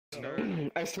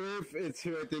I swear if it's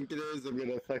who I think it is, I'm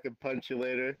gonna fucking punch you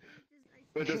later.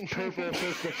 With this purple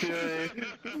fist of fury.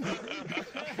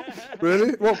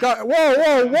 Really? Whoa,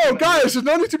 whoa, guys! There's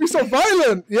no need to be so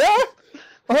violent. Yeah.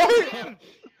 All right.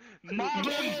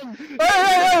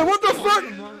 Hey! What the fuck?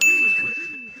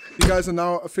 You guys are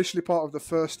now officially part of the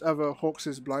first ever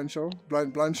HaWXx's blind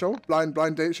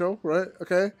date show, right?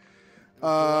 Okay.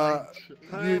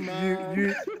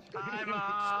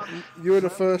 You were the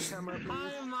first. Hi,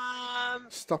 Mom.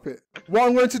 Stop it. What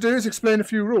I'm going to do is explain a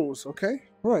few rules, okay?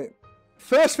 Right.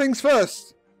 First things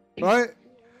first, right?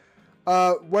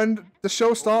 When the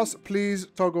show starts, please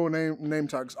toggle name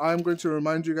tags. I'm going to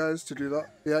remind you guys to do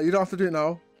that. Yeah, you don't have to do it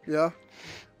now. Yeah.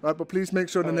 Right, but please make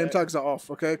sure the name tags are off,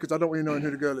 okay? Because I don't want you knowing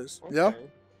who the girl is. Okay. Yeah?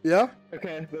 Yeah?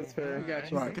 Okay, that's fair.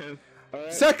 Gotcha. Right. Okay.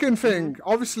 Right. Second thing,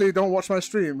 obviously don't watch my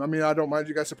stream. I mean, I don't mind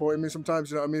you guys supporting me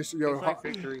sometimes, you know what I mean?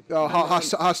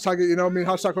 Hashtag it, you know what I mean?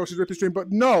 Hashtag HaWXx's RIPPIN stream.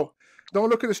 But no, don't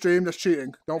look at the stream, that's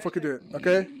cheating. Don't fucking do it,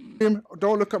 okay?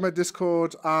 Don't look at my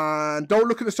Discord and don't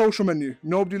look at the social menu.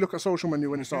 Nobody look at social menu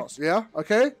when it starts, yeah?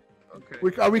 Okay?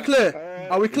 Are we clear?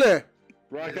 Are we clear?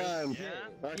 Rock on.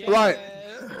 Yeah. Right.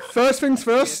 First things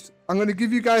first, I'm going to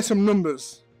give you guys some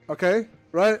numbers, okay?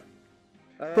 Right?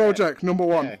 Project, number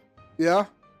 1. Okay. Yeah?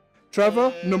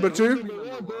 Trevor, number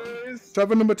 2.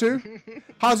 Trevor, number 2.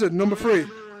 Hazard, number 3.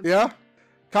 Yeah?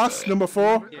 Cass, number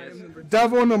 4.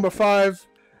 Devil, number 5.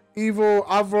 Evil,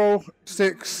 Avro,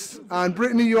 6. And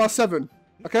Brittany, you are 7.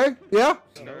 Okay? Yeah?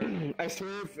 I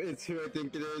swear if it's who I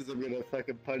think it is, I'm gonna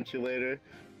fucking punch you later.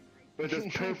 With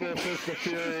this purple fist of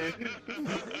fury.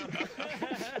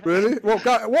 Really? Whoa,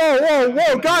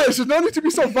 guys, there's no need to be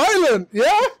so violent,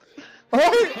 yeah?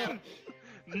 Alright?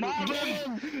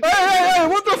 Hey,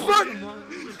 what the fuck?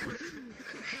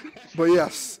 But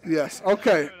yes,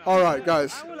 okay, alright,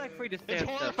 guys. I would like for you to stand It's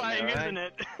horrifying, up, isn't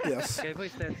it? Yes. Okay,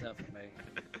 please stand up for me.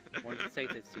 I want to say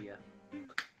this to you.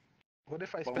 What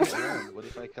if I spin around? What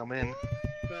if I come in?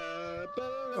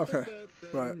 Okay,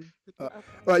 right.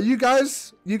 Right, you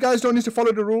guys don't need to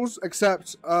follow the rules,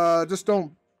 except, just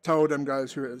don't tell them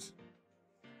guys who it is.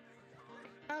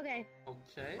 Okay.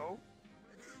 Okay.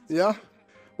 Yeah?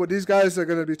 But these guys are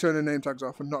going to be turning name tags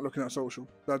off and not looking at social.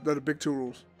 They're the big 2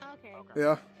 rules. Okay.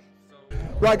 Yeah?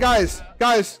 Right, guys,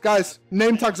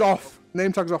 name tags off.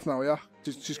 Name tags off now, yeah?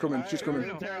 She's coming.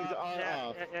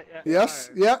 Yes?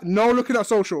 Yeah? No looking at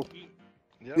social.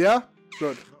 Yeah?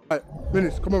 Good. Right,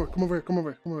 Moonies, come over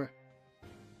here.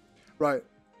 Right.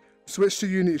 Switch to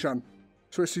Unity-chan.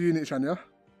 Yeah?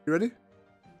 You ready?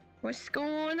 What's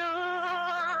going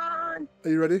on? Are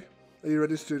you ready? Are you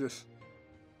ready to do this?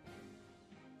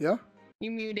 Yeah?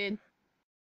 You muted.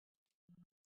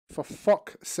 For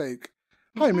fuck's sake.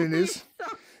 Hi, Moonies.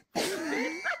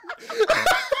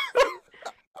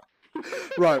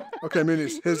 Right, okay,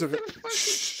 Moonies, here's the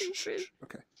shh.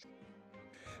 Okay.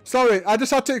 Sorry, I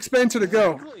just had to explain to the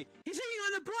girl. He's hitting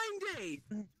on a blind date!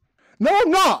 No, I'm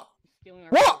not!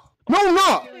 What? No, I'm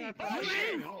not!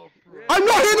 I'm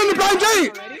not hitting on the blind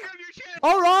date!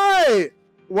 Alright!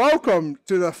 Welcome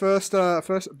to the first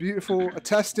beautiful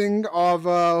testing of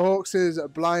HaWXx's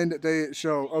blind date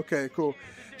show. Okay, cool.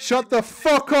 Shut the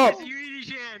fuck up!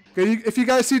 Okay, if you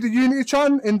guys see the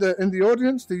Unity-chan in the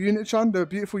audience, the Unity-chan, the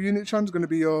beautiful Unity-chan is going to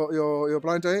be your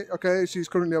blind date. Okay, she's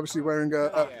currently obviously wearing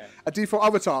a default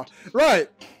avatar. Right,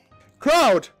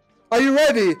 crowd, are you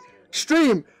ready?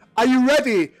 Stream, are you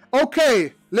ready?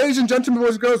 Okay, ladies and gentlemen,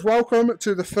 boys and girls, welcome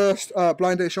to the first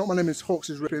blind date show. My name is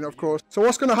HaWXx's RIPPIN, of course. So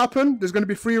what's going to happen? There's going to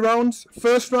be 3 rounds.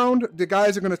 First round, the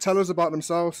guys are going to tell us about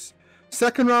themselves.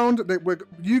 Second round,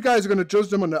 you guys are going to judge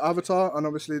them on their avatar, and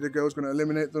obviously the girl's going to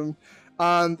eliminate them.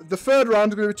 And the third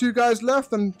round, there's going to be 2 guys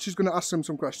left, and she's going to ask them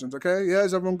some questions, okay? Yeah,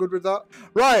 is everyone good with that?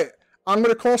 Right, I'm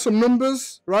going to call some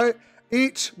numbers, right?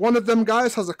 Each one of them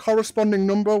guys has a corresponding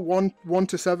number, 1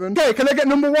 to 7. Okay, can I get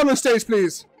number 1 on stage,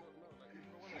 please?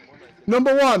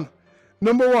 Number 1.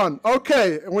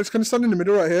 Okay, and we're just going to stand in the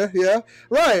middle right here, yeah?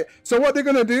 Right, so what they're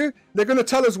going to do, they're going to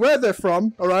tell us where they're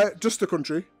from, all right? Just the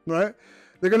country, right?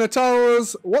 They're going to tell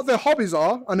us what their hobbies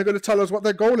are, and they're going to tell us what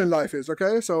their goal in life is,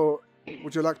 okay? So,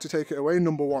 would you like to take it away?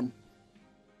 Number 1.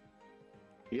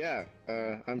 Yeah,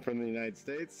 I'm from the United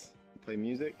States, play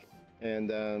music,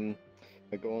 and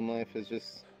my goal in life is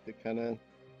just to kind of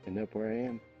end up where I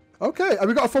am. Okay, have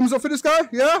we got a thumbs up for this guy?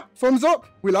 Yeah? Thumbs up?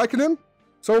 We liking him?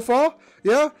 So far?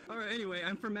 Yeah? Alright, anyway,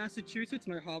 I'm from Massachusetts.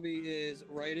 My hobby is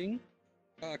writing.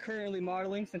 Currently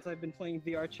modeling since I've been playing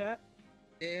VRChat.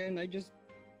 And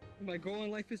my goal in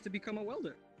life is to become a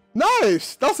welder.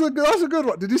 Nice! That's a good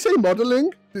one. Did he say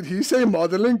modeling? Did he say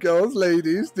modeling, girls,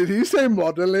 ladies? Did he say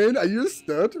modeling? Are you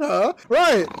stood, huh?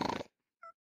 Right.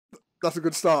 That's a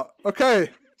good start. Okay.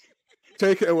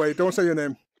 Take it away. Don't say your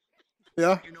name.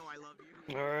 Yeah.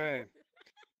 All right.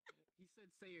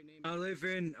 I live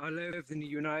in the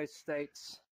United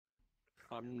States.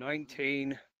 I'm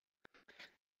 19,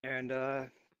 and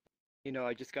you know,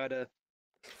 I just gotta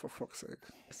For fuck's sake.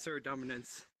 assert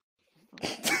dominance.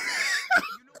 Is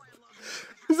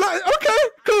that okay?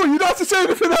 Cool. You don't have to say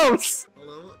anything else.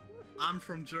 Hello, I'm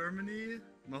from Germany.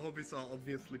 My hobbies are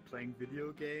obviously playing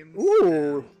video games.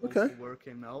 Ooh, and okay. also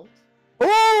working out.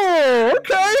 Oh,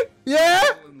 okay. Yeah.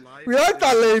 In life, We like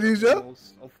that, I ladies, travel yeah?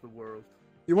 Most of the world.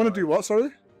 You want to do what? Sorry.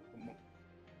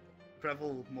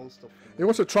 Travel most of the He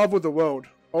wants to travel the world.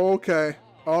 Okay.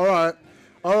 All right.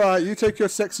 All right. You take your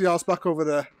sexy ass back over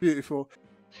there. Beautiful.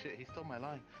 Shit, he stole my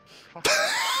line. Fuck.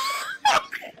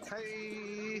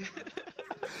 Hey.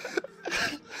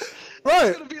 Right.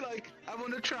 It's gonna be like, I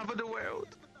want to travel the world.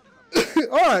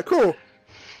 All right. Cool.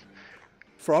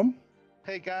 From?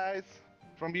 Hey guys,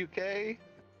 from UK.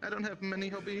 I don't have many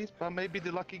hobbies, but maybe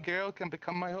the lucky girl can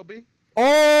become my hobby.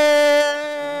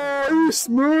 Oh, you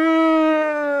smooth.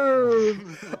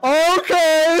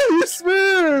 Okay, you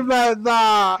smooth like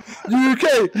that.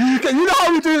 UK. You know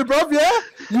how we do it, bruv, yeah?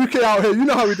 UK out here. You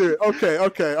know how we do it. Okay,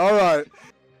 all right.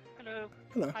 Hello.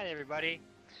 Hello. Hi, everybody.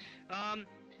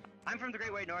 I'm from the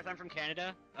Great White North. I'm from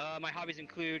Canada. My hobbies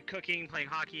include cooking, playing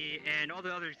hockey, and all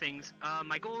the other things.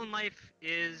 My goal in life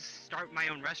is start my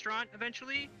own restaurant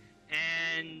eventually,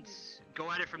 and go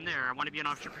at it from there. I want to be an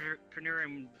entrepreneur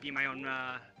and be my own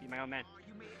man.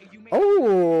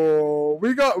 Oh,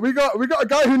 we got a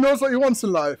guy who knows what he wants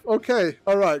in life. Okay,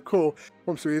 all right, cool.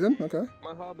 From Sweden. Okay.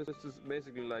 My hobby is just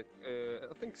basically like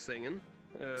I think singing.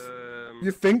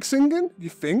 You think singing? You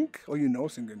think, or you know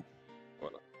singing?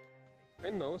 Well, I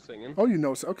know singing. Oh, you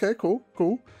know. Okay, cool.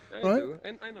 I Right. do,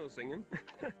 and I know singing.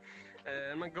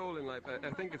 And my goal in life, I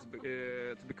think, is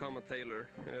to become a tailor.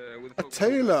 With A focus on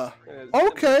tailor. and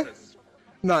Okay. business.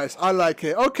 Nice. I like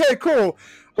it. Okay, cool.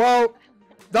 Well,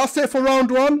 that's it for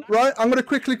round one, right? I'm gonna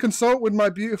quickly consult with my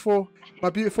beautiful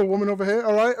woman over here.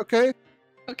 All right. Okay.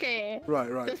 Okay.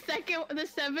 Right. The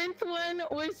seventh one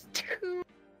was too.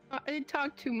 It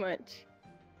talked too much.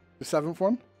 The seventh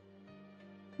one.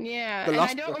 Yeah, The and I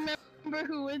last don't one. remember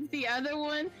who was the other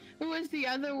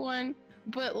one.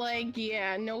 But like,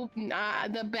 yeah,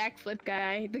 the backflip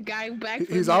guy, the guy who backflip.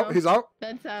 He's out. He's out.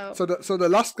 That's out. So the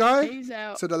last guy. He's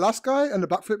out. So the last guy and the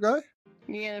backflip guy.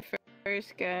 Yeah, the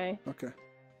first guy. Okay.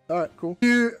 All right. Cool.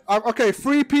 Okay.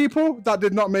 3 people that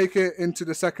did not make it into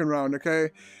the second round.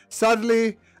 Okay.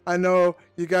 Sadly, I know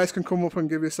you guys can come up and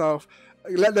give yourself.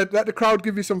 Let the crowd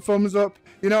give you some thumbs up.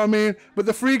 You know what I mean? But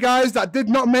the 3 guys that did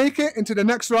not make it into the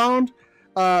next round,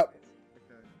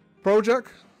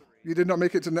 Project, you did not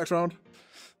make it to the next round.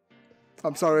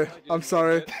 I'm sorry.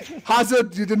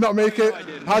 Hazard, you did not make it.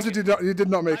 Hazard, you did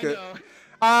not make it.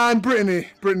 And Brittany,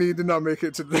 you did not make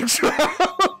it to the next round.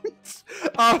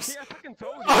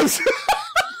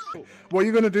 What are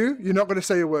you gonna do? You're not gonna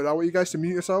say a word. I want you guys to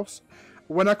mute yourselves.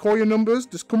 When I call your numbers,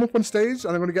 just come up on stage,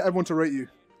 and I'm gonna get everyone to rate you.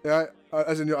 Yeah,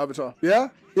 as in your avatar. Yeah.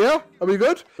 Are we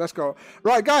good? Let's go.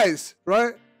 Right, guys.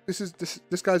 Right.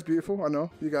 This guy's beautiful. I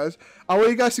know you guys. I want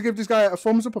you guys to give this guy a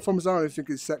thumbs up or thumbs down if you think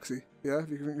he's sexy. Yeah, if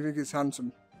you think he's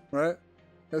handsome. Right.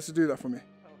 Let's do that for me.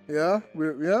 Yeah.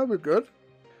 We're good.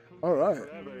 All right.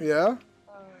 Yeah.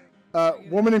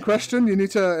 Woman in question, you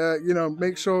need to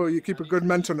make sure you keep a good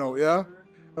mental note. Yeah.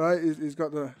 All right. He's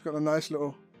got the nice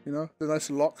little, the nice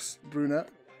locks, brunette.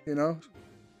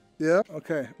 Yeah.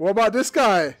 Okay. What about this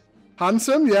guy?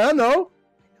 Handsome? Yeah. No.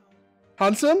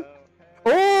 Handsome?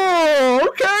 Oh,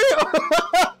 okay.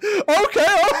 Okay,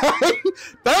 all right.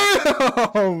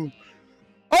 Damn.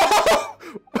 Oh!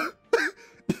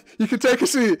 You can take a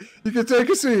seat.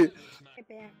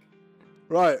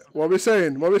 Right, what are we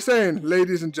saying?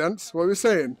 Ladies and gents, what are we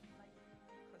saying?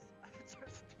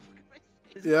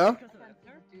 Yeah?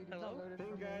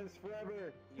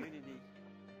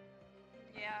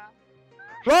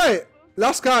 Right!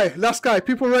 Last guy.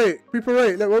 People rate. Look,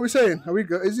 what are we saying? Are we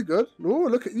good? Is he good? Oh,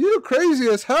 look at you, crazy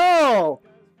as hell.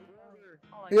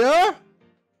 Yeah?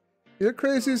 You're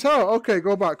crazy as hell. Okay,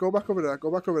 go back over there.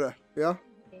 Yeah?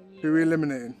 Who are we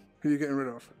eliminating? Who are you getting rid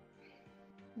of?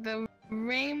 The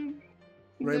Rainbow?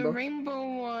 The rainbow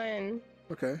one.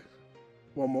 Okay.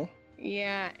 One more.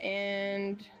 Yeah,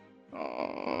 and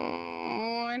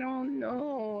I don't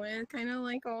know. I kind of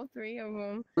like all 3 of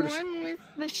them. The one with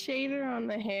the shader on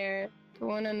the hair. The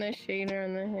one on the shader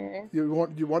on the hair. You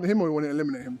want him or you want to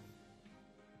eliminate him?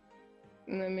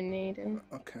 Eliminate him.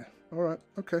 Okay. All right.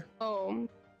 Okay. Oh,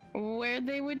 where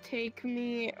they would take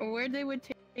me.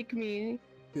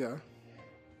 Yeah.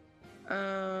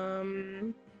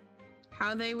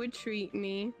 How they would treat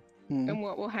me, and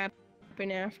what will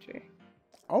happen after.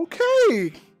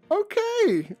 Okay.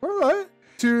 Okay. All right.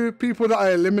 2 people that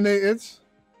I eliminated.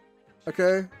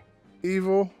 Okay.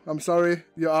 Evil. I'm sorry.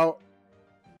 You're out.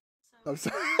 I'm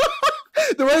sorry.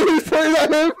 The way he's pointing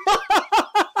at him.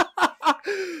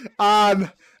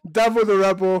 And Devil the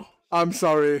Rebel. I'm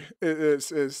sorry.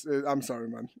 I'm sorry,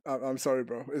 man. I'm sorry,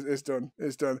 bro. It's done.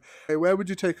 It's done. Hey, where would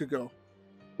you take a girl?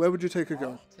 Where would you take a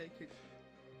girl?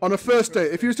 On a first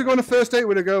date. If you used to go on a first date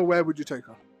with a girl, where would you take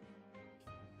her?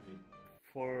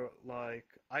 For like,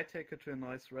 I take her to a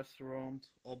nice restaurant.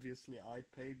 Obviously, I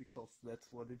pay because that's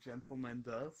what a gentleman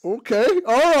does. Okay.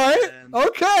 All right. And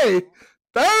Okay.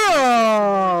 know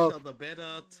Damn. each other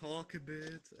better, talk a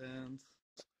bit, and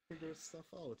figure stuff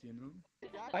out. You know.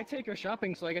 I take her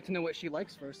shopping so I get to know what she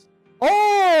likes first.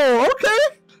 Oh,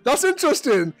 okay. That's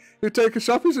interesting. You take a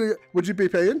shopping. Would you be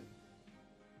paying?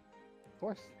 Of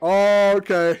course. Oh,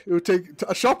 okay. You take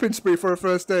a shopping spree for a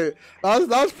first date.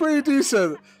 That's pretty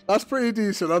decent. That's pretty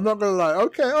decent. I'm not gonna lie.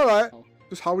 Okay, all right.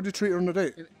 Just how would you treat her on a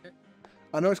date?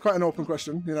 I know it's quite an open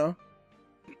question, you know.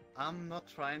 I'm not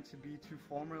trying to be too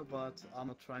formal, but I'm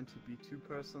not trying to be too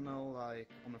personal. Like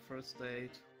on a first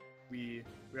date, we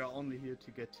are only here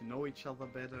to get to know each other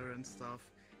better and stuff.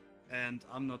 And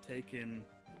I'm not taking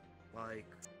like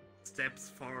steps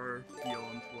far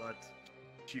beyond what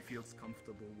she feels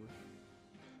comfortable with.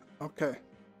 Okay,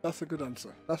 that's a good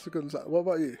answer. That's a good answer. What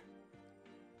about you?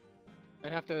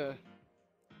 I'd have to,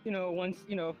 once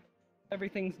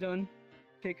everything's done,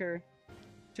 take her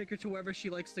to wherever she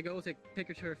likes to go. Take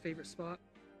her to her favorite spot,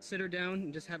 sit her down,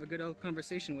 and just have a good old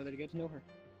conversation with her to get to know her.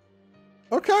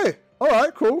 Okay, all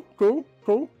right, cool.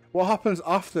 What happens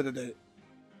after the date?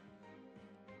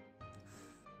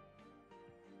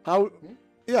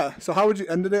 Yeah. So how would you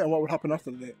end the date, and what would happen after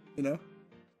the date? You know.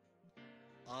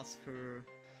 Ask her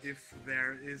if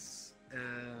there is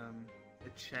a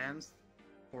chance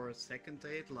for a second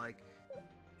date, like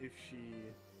if she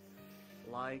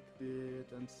liked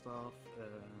it and stuff,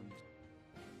 and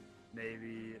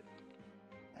maybe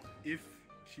if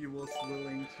she was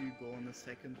willing to go on a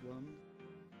second one.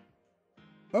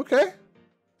 Okay.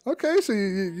 So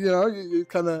you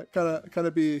kind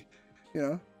of be, be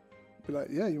like,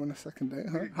 yeah, you want a second date,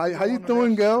 huh? How you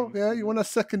doing, girl? Yeah, you want a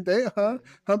second date, huh?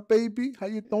 Huh, baby? How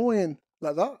you doing?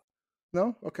 Like that?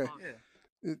 No? Okay. Yeah.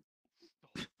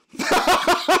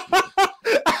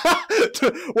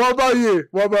 What about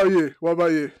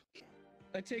you?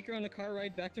 I take her on the car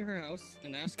ride back to her house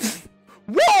and ask her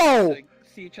Whoa! to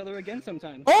see each other again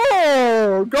sometime.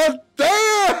 Oh, god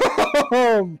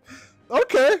damn!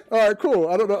 Okay, alright, cool.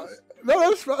 I don't know. No,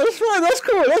 that's fine. That's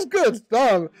cool. That's good.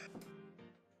 Damn.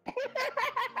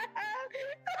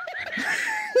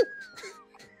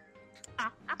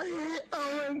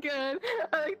 Oh my god,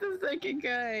 I like the second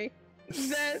guy.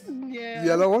 Yeah.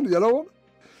 Yellow one?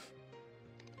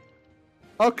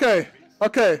 Okay,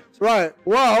 right.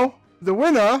 Well, the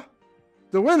winner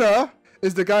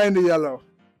is the guy in the yellow.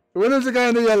 The winner's the guy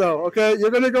in the yellow, okay?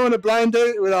 You're gonna go on a blind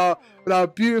date with our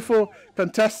beautiful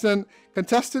contestant.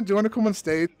 Contestant, do you want to come on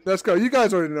stage? Let's go. You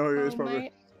guys already know who he is,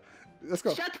 probably. Let's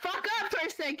go. Shut the fuck up for a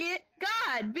second!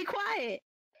 God, be quiet!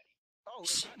 Oh,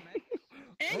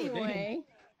 Anyway.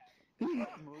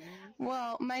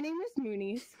 Well, my name is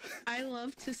Moonies. I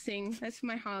love to sing. That's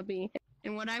my hobby.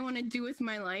 And what I want to do with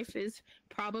my life is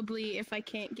probably, if I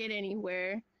can't get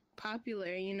anywhere popular,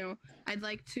 I'd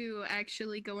like to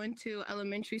actually go into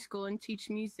elementary school and teach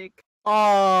music.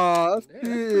 Oh, that's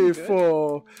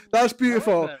beautiful. That's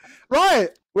beautiful. Right,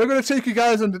 we're going to take you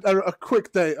guys on a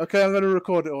quick date, okay? I'm going to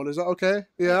record it all. Is that okay?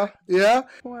 Yeah?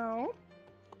 Well,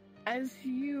 I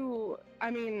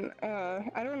don't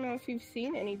know if you've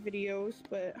seen any videos,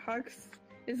 but HaWXx's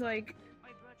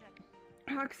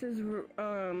has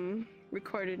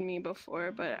recorded me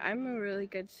before, but I'm a really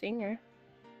good singer.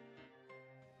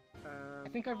 I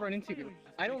think I've run into you.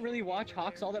 I don't really watch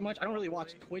HaWXx's all that much. I don't really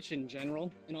watch Twitch in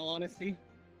general, in all honesty.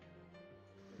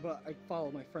 But I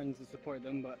follow my friends and support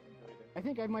them, but I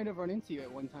think I might have run into you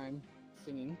at one time,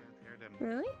 singing.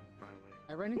 Really?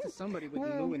 I ran into somebody with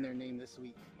Moo in their name this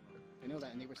week. I know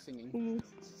that, and they were singing. You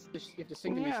have to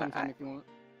sing to me sometime if you want.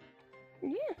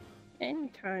 Yeah,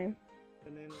 anytime.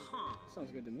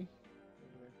 Sounds good to me.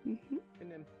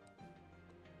 Mm-hmm.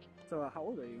 So, how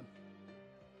old are you?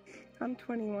 I'm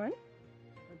 21.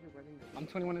 I'm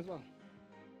 21 as well.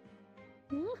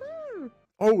 Woohoo!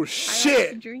 Oh, shit! I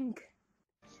like to drink.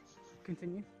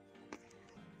 Continue.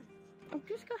 Oh,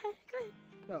 just go ahead.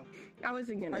 Oh. I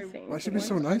wasn't gonna sing. Why should be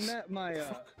so nice? I met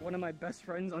one of my best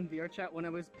friends on VRChat when I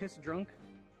was pissed drunk.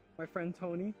 My friend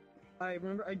Tony. I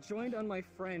remember I joined on my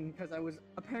friend because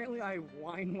apparently I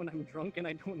whine when I'm drunk and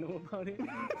I don't know about it.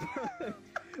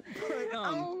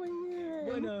 Oh my god.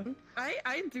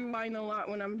 I do whine a lot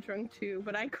when I'm drunk too,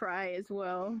 but I cry as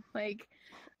well. Like,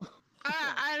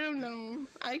 I don't know.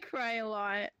 I cry a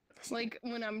lot, like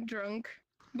when I'm drunk.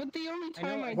 But the only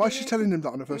time I Why is she telling him that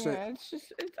on the first date? I'm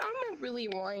a really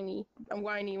whiny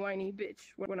bitch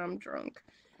when I'm drunk,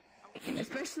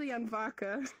 especially on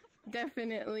vodka.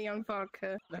 Definitely on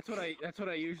vodka. That's what I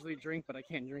usually drink, but I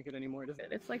can't drink it anymore.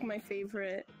 It's like my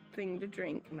favorite thing to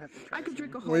drink. I could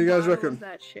drink a whole What do you guys bottle reckon? of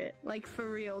that shit, like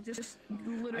for real, just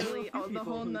literally the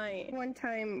whole night. One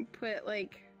time, put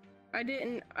like,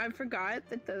 I forgot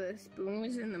that the spoon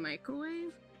was in the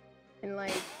microwave, and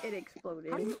like it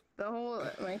exploded. The whole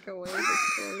microwave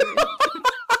exploded.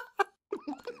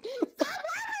 Stop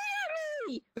laughing at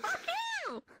me! Fuck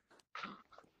you!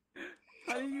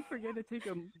 How did you forget to take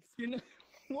a skin?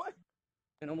 What?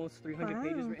 And almost 300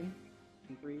 pages written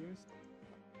in 3 years.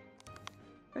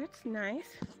 That's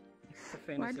nice.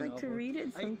 Well, I'd like to read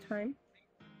it sometime.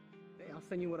 Hey, I'll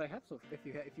send you what I have. So if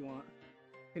you want,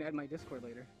 you can add my Discord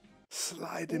later.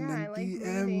 Slide in them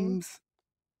DMs.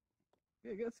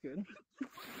 Yeah, that's good.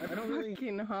 I don't really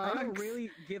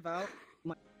give out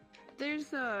my.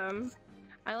 There's I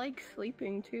like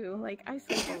sleeping too. Like I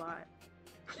sleep a lot.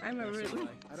 I'm a really.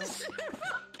 I don't.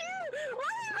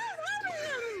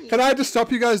 Can I just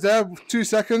stop you guys there 2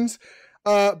 seconds?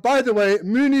 By the way,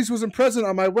 Moonies wasn't present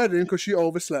at my wedding because she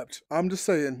overslept. I'm just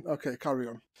saying. Okay, carry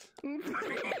on.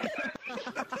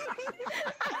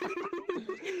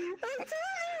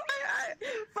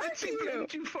 She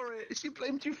blamed you for it. She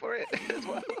blamed you for it as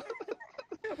well.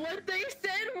 What they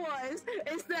said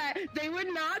is that they would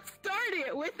not start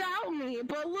it without me.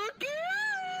 But look at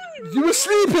you! You were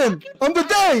sleeping on the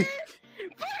day.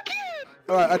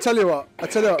 All right, I tell you what,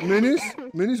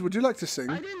 Moonies, would you like to sing?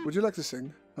 Would you like to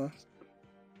sing? Huh?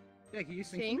 Yeah, can you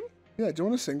sing? Yeah, do you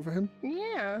want to sing for him?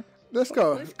 Yeah. Let's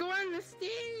go. Let's go on the stage.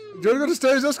 Do you want to go to the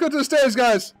stage? Let's go to the stage,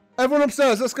 guys. Everyone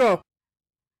upstairs, let's go.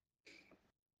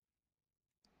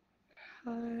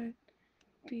 Heart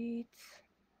beats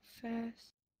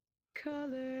fast,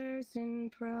 colors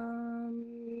and promises.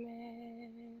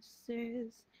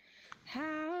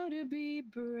 How to be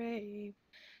brave?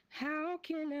 How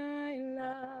can I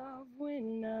love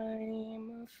when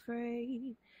I'm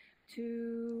afraid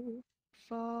to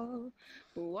fall?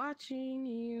 Watching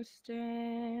you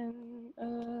stand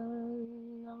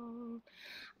alone,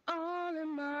 all of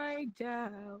my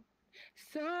doubt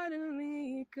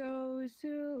suddenly goes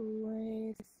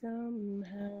away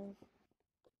somehow.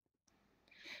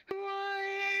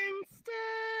 One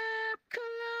step closer.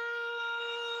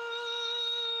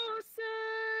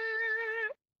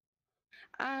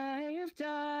 I have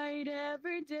died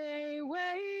every day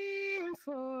waiting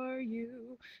for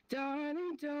you.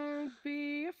 Darling, don't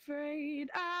be afraid.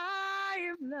 I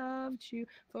have loved you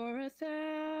for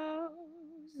 1,000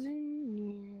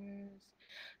 years.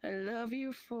 I love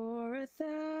you for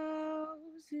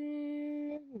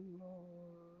 1,000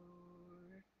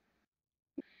 more.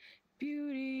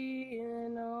 Beauty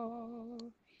in all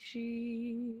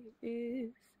she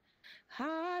is.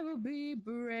 I will be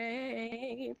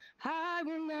brave. I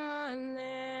will not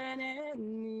let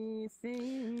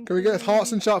anything. Can we get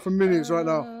hearts and shout from Moonies right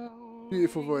now?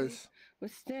 Beautiful voice. We're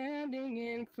standing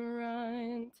in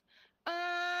front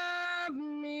of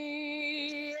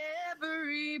me.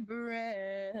 Every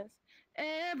breath,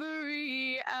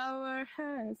 every hour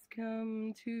has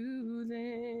come to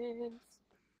this.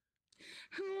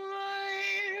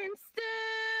 One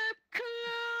step closer,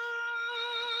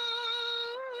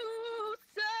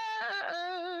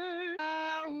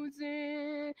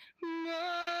 1,000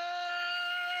 more.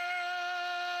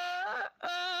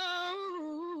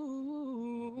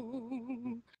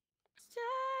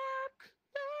 Step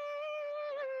closer.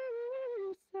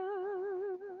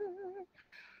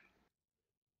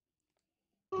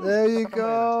 There you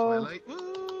go. Okay.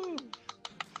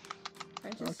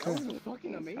 That was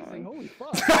fucking amazing. Holy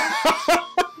fuck.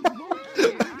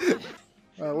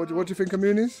 What do you think of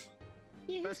Moonies?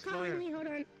 He's calling me. Hold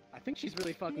on. I think she's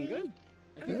really fucking good.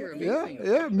 I think you're Yeah, amazing.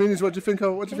 yeah. Moonies, what do you think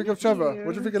of Trevor?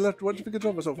 What do you think of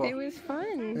Trevor so far? It was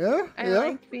fun. Yeah, I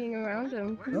liked being around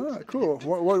him. Alright, cool.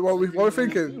 What are we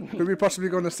thinking? Could we possibly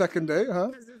go on a second date,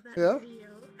 huh? Yeah.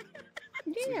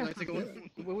 Yeah.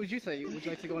 What would you say? Would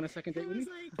you like to go on a second date with me?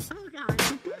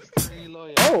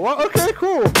 Oh, okay,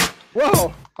 cool.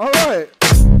 Wow. All right.